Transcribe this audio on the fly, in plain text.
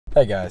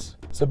Hey guys,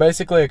 so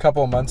basically a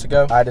couple of months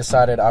ago, I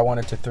decided I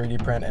wanted to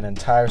 3D print an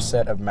entire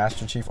set of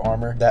Master Chief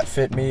armor that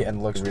fit me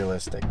and looks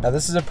realistic. Now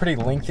this is a pretty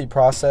lengthy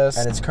process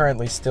and it's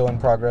currently still in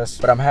progress,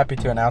 but I'm happy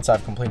to announce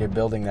I've completed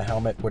building the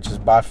helmet, which is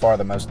by far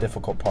the most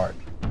difficult part.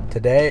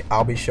 Today,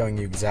 I'll be showing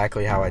you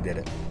exactly how I did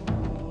it.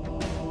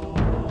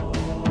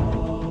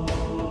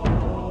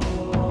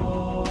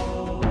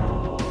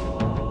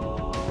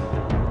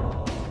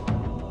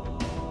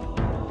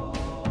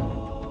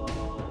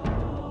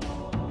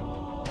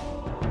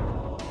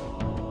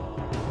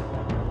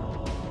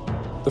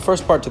 The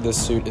first part to this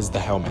suit is the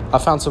helmet. I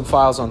found some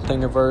files on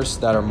Thingiverse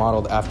that are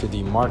modeled after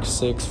the Mark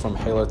 6 from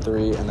Halo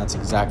 3, and that's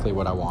exactly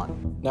what I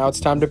want. Now it's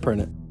time to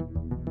print it.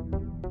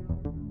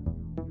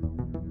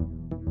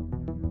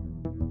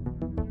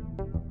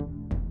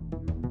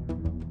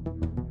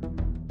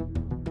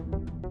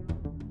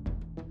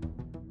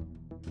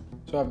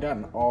 So I've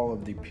gotten all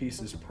of the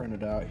pieces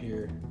printed out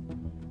here,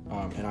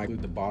 and I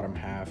glued the bottom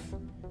half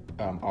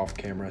off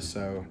camera.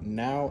 So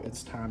now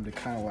it's time to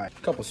kind of like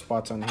a couple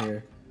spots on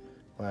here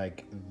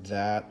like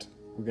that.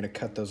 We're gonna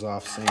cut those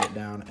off, sand it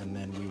down, and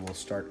then we will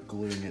start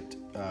gluing it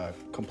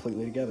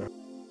completely together.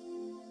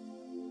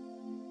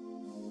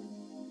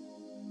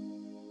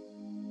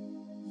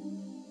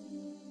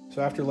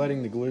 So after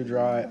letting the glue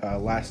dry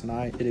last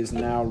night, it is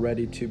now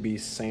ready to be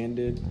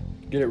sanded.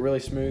 Get it really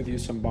smooth,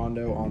 use some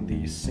Bondo on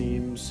the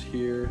seams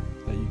here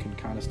that you can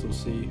kind of still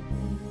see,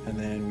 and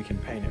then we can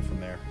paint it from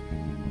there.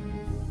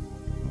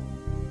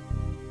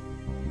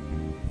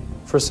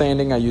 For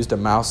sanding, I used a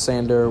mouse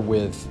sander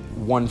with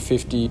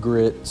 150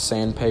 grit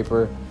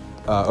sandpaper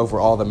over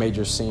all the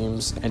major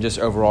seams and just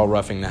overall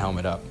roughing the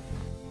helmet up.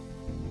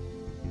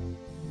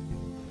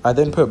 I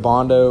then put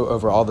Bondo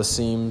over all the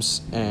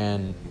seams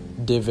and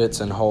divots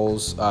and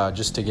holes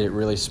just to get it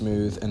really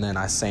smooth, and then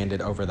I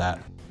sanded over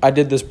that. I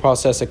did this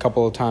process a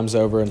couple of times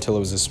over until it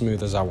was as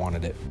smooth as I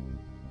wanted it.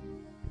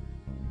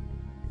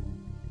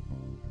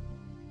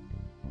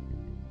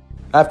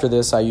 After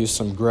this, I used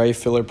some gray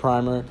filler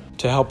primer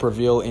to help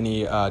reveal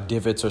any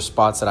divots or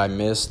spots that I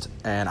missed,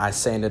 and I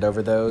sanded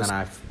over those, and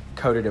I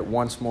coated it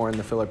once more in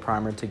the filler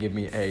primer to give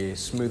me a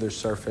smoother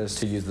surface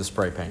to use the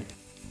spray paint.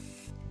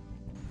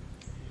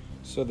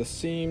 So the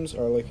seams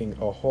are looking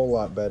a whole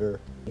lot better.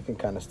 You can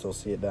kind of still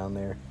see it down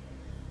there,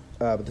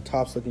 but the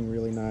top's looking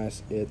really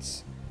nice.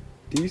 It's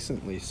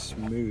decently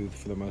smooth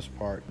for the most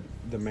part.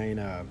 The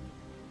main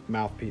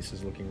mouthpiece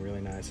is looking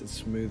really nice. It's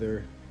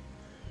smoother.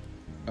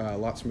 A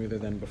lot smoother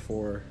than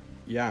before.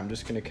 Yeah, I'm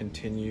just gonna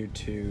continue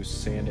to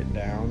sand it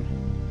down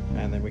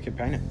and then we can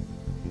paint it.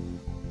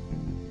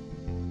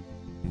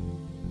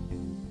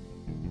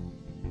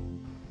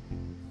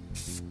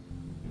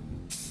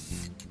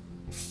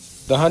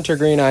 The hunter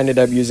green I ended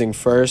up using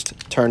first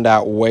turned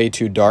out way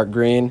too dark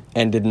green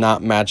and did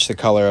not match the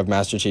color of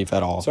Master Chief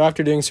at all. So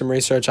after doing some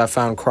research, I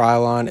found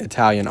Krylon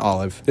Italian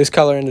Olive. This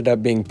color ended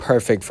up being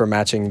perfect for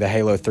matching the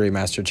Halo 3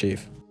 Master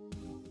Chief.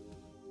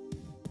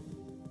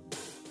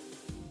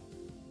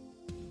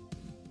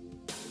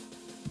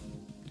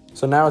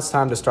 So now it's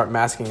time to start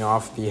masking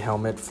off the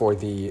helmet for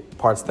the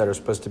parts that are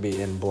supposed to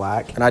be in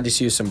black. And I just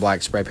used some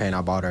black spray paint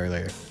I bought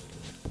earlier.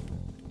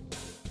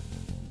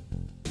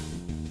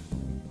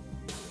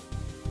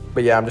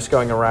 But yeah, I'm just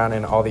going around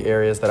in all the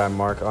areas that I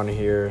mark on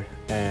here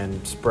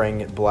and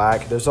spraying it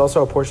black. There's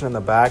also a portion in the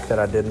back that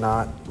I did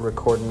not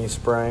record me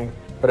spraying,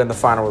 but in the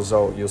final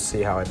result, you'll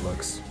see how it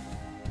looks.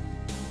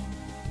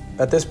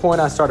 At this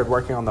point, I started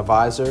working on the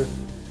visor,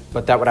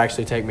 but that would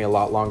actually take me a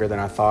lot longer than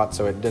I thought,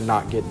 so it did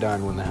not get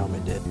done when the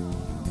helmet did.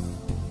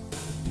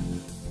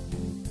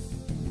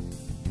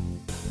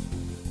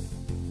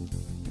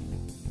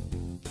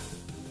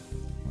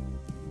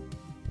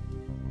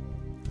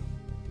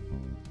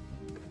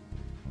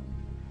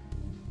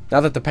 Now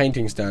that the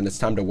painting's done, it's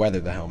time to weather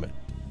the helmet.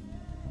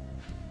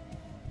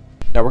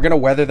 Now we're going to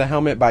weather the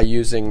helmet by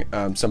using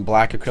some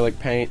black acrylic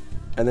paint,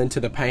 and then to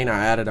the paint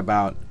I added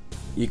about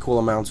equal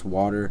amounts of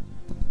water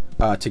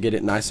to get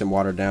it nice and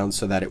watered down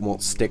so that it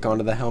won't stick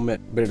onto the helmet,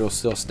 but it'll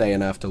still stay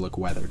enough to look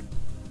weathered.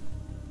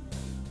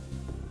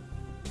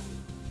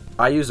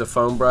 I use a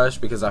foam brush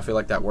because I feel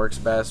like that works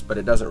best, but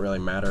it doesn't really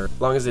matter.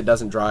 As long as it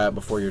doesn't dry up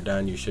before you're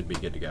done, you should be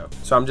good to go.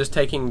 So I'm just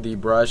taking the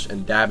brush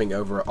and dabbing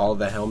over all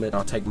the helmet.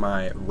 I'll take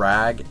my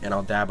rag and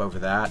I'll dab over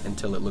that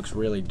until it looks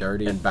really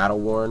dirty and battle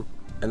worn.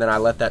 And then I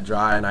let that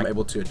dry and I'm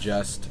able to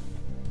adjust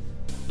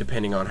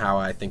depending on how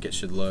I think it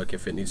should look.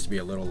 If it needs to be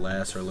a little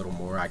less or a little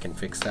more, I can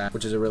fix that,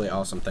 which is a really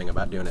awesome thing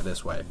about doing it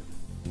this way.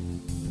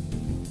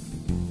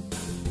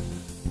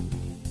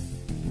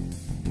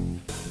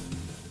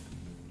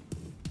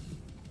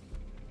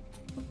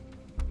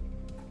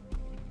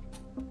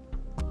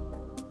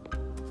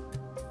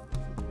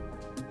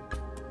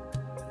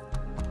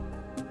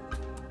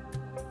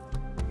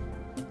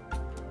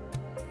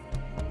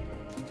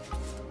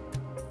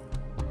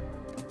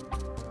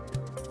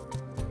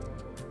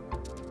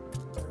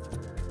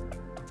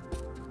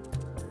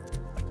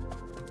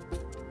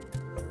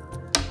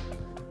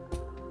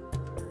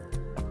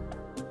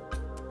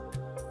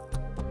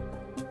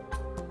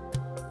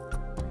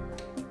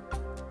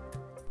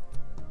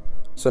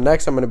 So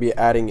next I'm going to be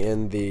adding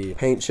in the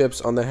paint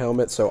chips on the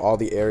helmet, so all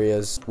the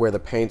areas where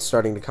the paint's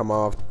starting to come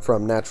off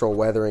from natural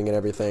weathering and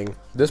everything.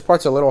 This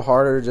part's a little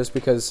harder just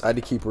because I had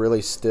to keep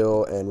really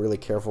still and really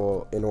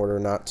careful in order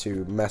not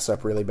to mess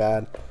up really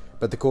bad.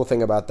 But the cool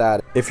thing about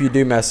that, if you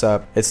do mess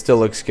up, it still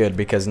looks good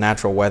because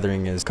natural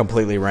weathering is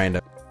completely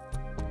random.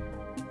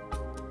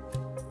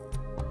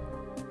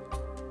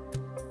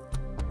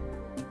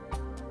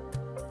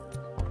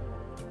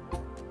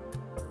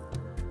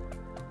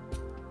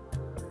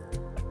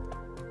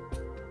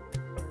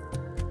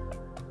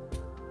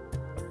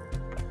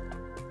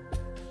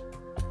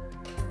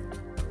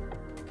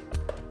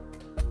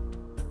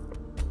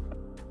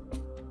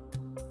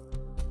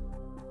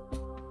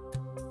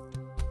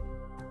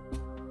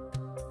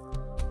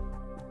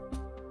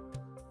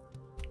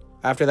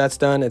 After that's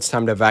done, it's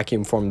time to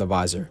vacuum form the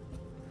visor.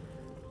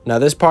 Now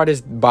this part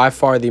is by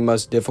far the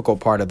most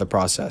difficult part of the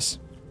process.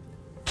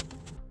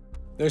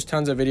 There's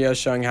tons of videos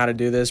showing how to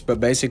do this, but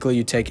basically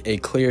you take a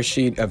clear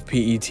sheet of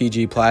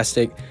PETG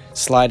plastic,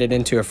 slide it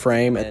into a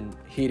frame, and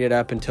heat it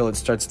up until it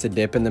starts to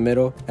dip in the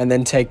middle, and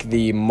then take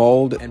the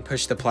mold and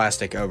push the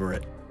plastic over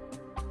it.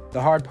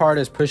 The hard part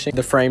is pushing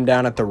the frame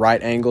down at the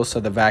right angle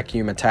so the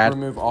vacuum attach.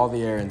 Remove all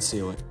the air and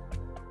seal it.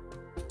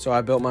 So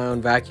I built my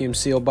own vacuum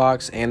seal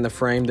box and the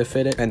frame to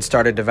fit it and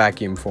started to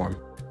vacuum form.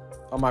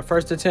 On my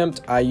first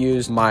attempt, I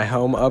used my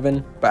home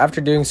oven, but after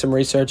doing some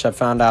research, I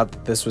found out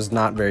that this was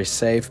not very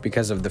safe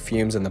because of the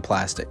fumes in the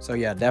plastic. So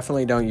yeah,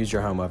 definitely don't use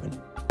your home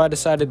oven. I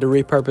decided to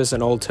repurpose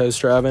an old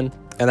toaster oven,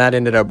 and that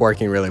ended up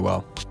working really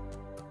well.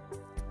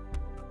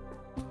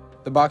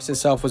 The box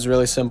itself was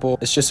really simple.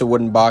 It's just a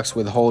wooden box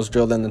with holes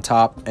drilled in the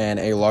top and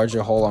a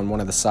larger hole on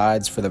one of the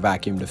sides for the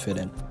vacuum to fit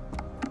in.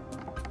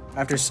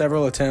 After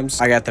several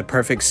attempts, I got the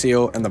perfect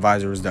seal and the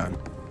visor was done.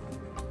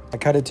 I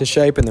cut it to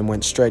shape and then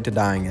went straight to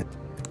dyeing it.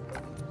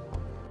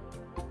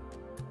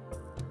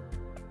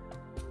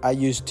 I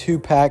used 2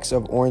 packs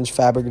of orange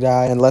fabric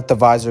dye and let the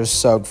visors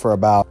soak for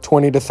about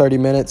 20 to 30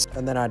 minutes,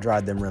 and then I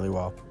dried them really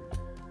well.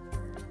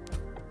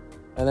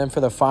 And then for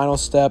the final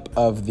step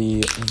of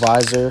the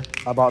visor,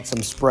 I bought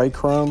some spray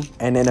chrome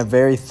and in a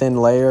very thin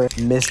layer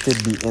misted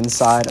the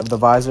inside of the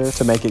visor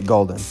to make it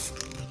golden.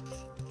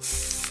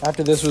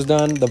 After this was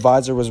done, the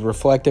visor was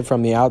reflective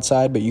from the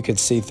outside, but you could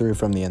see through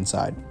from the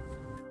inside.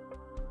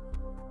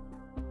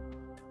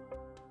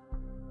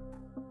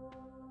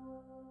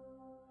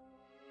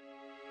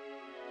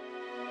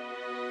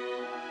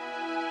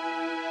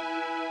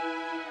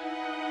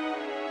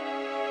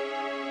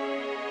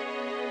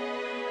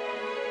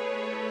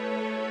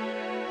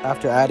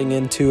 After adding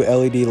in 2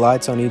 LED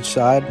lights on each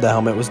side, the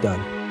helmet was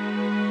done.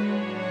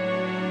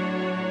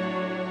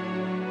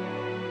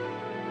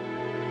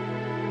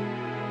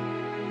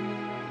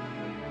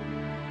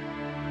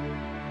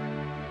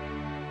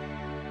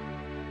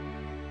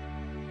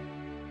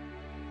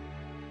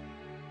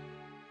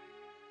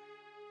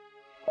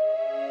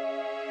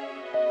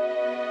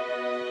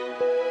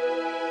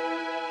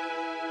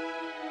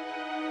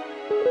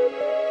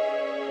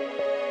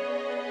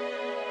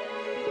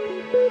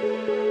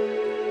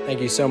 Thank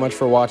you so much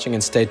for watching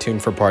and stay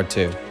tuned for part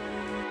 2.